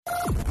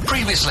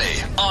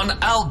Previously on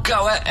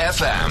Algoa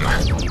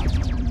FM.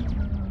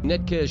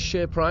 Netcare's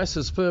share price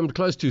has firmed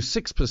close to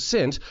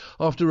 6%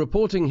 after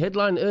reporting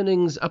headline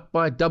earnings up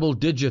by double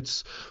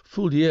digits.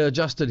 Full-year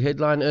adjusted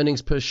headline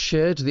earnings per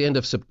share to the end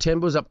of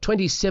September was up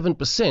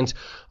 27%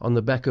 on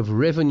the back of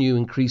revenue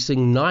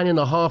increasing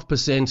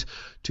 9.5%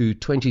 to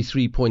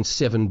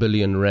 23.7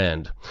 billion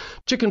rand.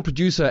 Chicken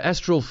producer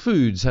Astral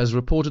Foods has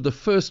reported the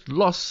first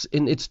loss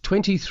in its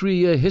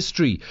 23-year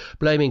history,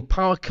 blaming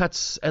power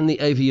cuts and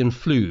the avian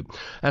flu.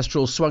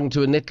 Astral swung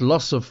to a net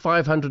loss of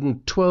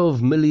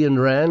 512 million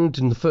rand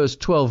in the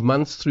first 12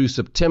 months through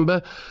September,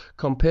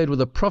 compared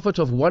with a profit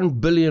of 1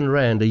 billion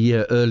rand a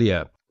year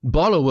earlier.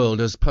 Barloworld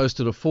has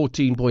posted a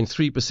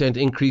 14.3%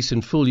 increase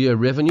in full-year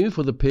revenue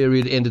for the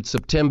period ended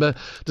September,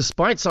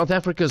 despite South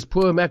Africa's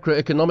poor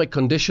macroeconomic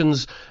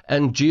conditions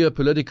and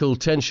geopolitical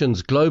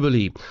tensions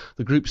globally.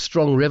 The group's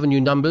strong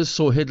revenue numbers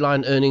saw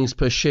headline earnings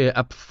per share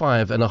up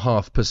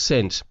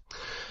 5.5%.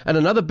 And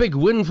another big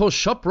win for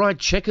Shoprite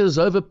Checkers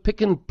over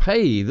Pick n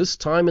Pay, this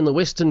time in the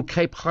Western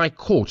Cape High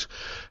Court,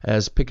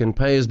 as Pick n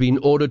Pay has been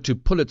ordered to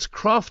pull its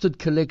crafted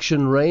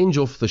collection range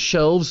off the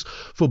shelves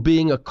for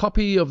being a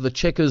copy of the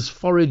Checkers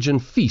Forage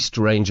and Feast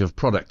range of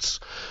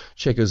products.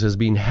 Checkers has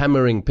been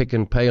hammering Pick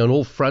n Pay on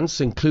all fronts,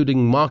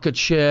 including market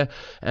share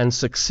and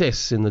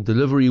success in the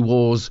delivery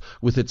wars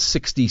with its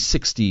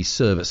 60/60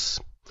 service.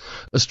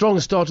 A strong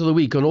start to the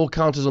week on all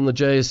counters on the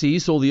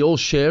JSE saw the all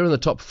share in the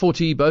top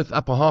 40 both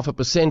up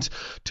 0.5%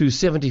 to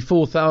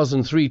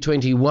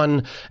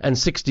 74,321 and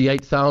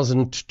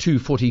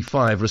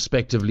 68,245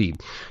 respectively.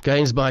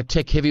 Gains by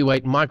tech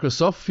heavyweight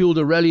Microsoft fueled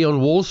a rally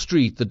on Wall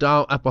Street, the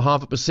Dow up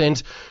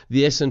 0.5%,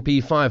 the S&P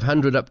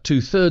 500 up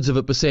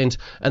 0.2%,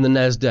 and the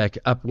Nasdaq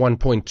up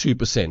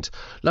 1.2%.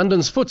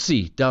 London's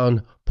FTSE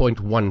down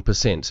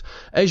 0.1%.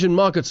 Asian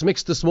markets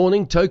mixed this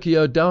morning.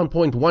 Tokyo down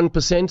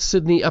 0.1%,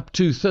 Sydney up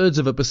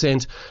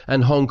 0.2%,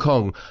 and Hong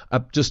Kong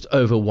up just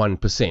over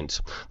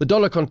 1%. The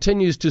dollar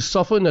continues to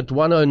soften at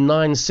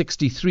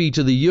 109.63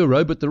 to the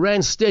euro, but the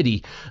rand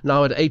steady,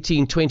 now at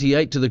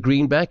 18.28 to the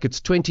greenback.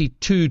 It's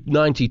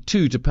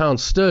 22.92 to pound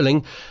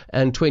sterling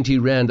and 20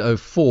 rand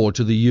 04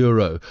 to the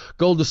euro.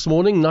 Gold this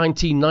morning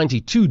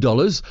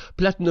 $19.92,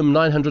 platinum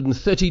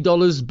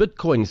 $930,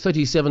 Bitcoin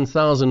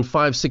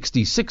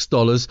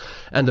 $37,566,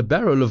 and a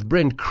barrel of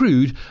Brent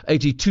crude,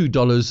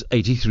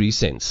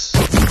 $82.83.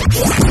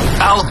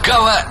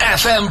 Algoa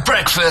FM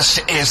Breakfast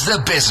is the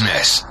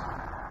business.